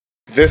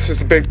This is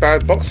the Big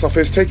Bad Box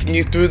Office, taking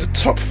you through the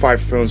top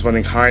 5 films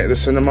running high at the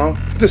cinema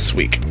this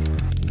week.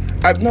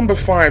 At number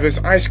 5 is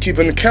Ice Cube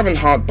and Kevin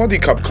Hart buddy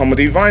cop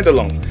comedy Ride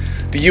Along.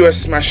 The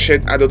US smash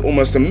hit added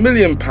almost £1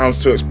 million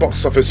to its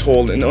box office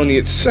haul in only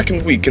its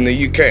second week in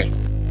the UK.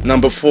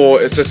 Number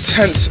 4 is the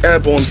tense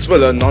airborne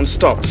thriller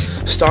Non-Stop.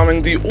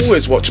 Starring the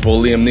always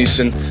watchable Liam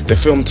Neeson, the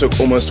film took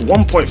almost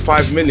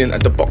 $1.5 million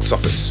at the box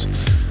office.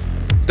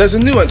 There's a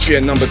new entry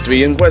at number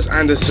 3 in Wes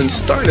Anderson's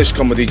stylish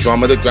comedy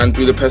drama The Grand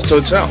Budapest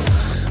Hotel.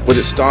 With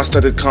its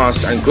star-studded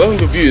cast and glowing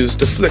reviews,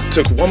 the flick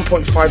took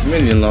 $1.5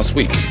 million last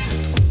week.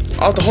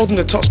 After holding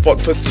the top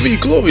spot for 3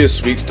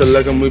 glorious weeks, the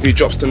Lego Movie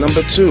drops to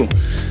number 2.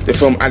 The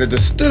film added a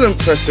still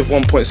impressive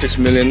 $1.6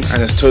 million and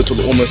has totaled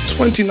almost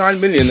 $29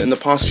 million in the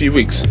past few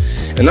weeks.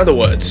 In other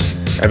words,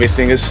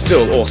 everything is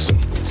still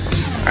awesome.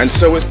 And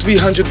so with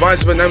 300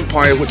 Rise of an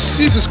Empire, which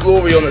seizes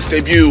glory on its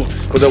debut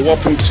with a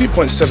whopping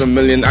 $2.7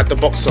 million at the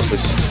box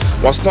office.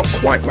 Whilst not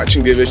quite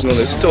matching the original,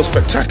 it's still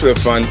spectacular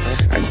fun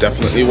and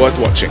definitely worth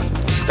watching.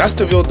 That's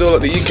The Real Deal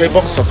at the UK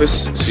box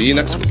office. See you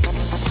next week.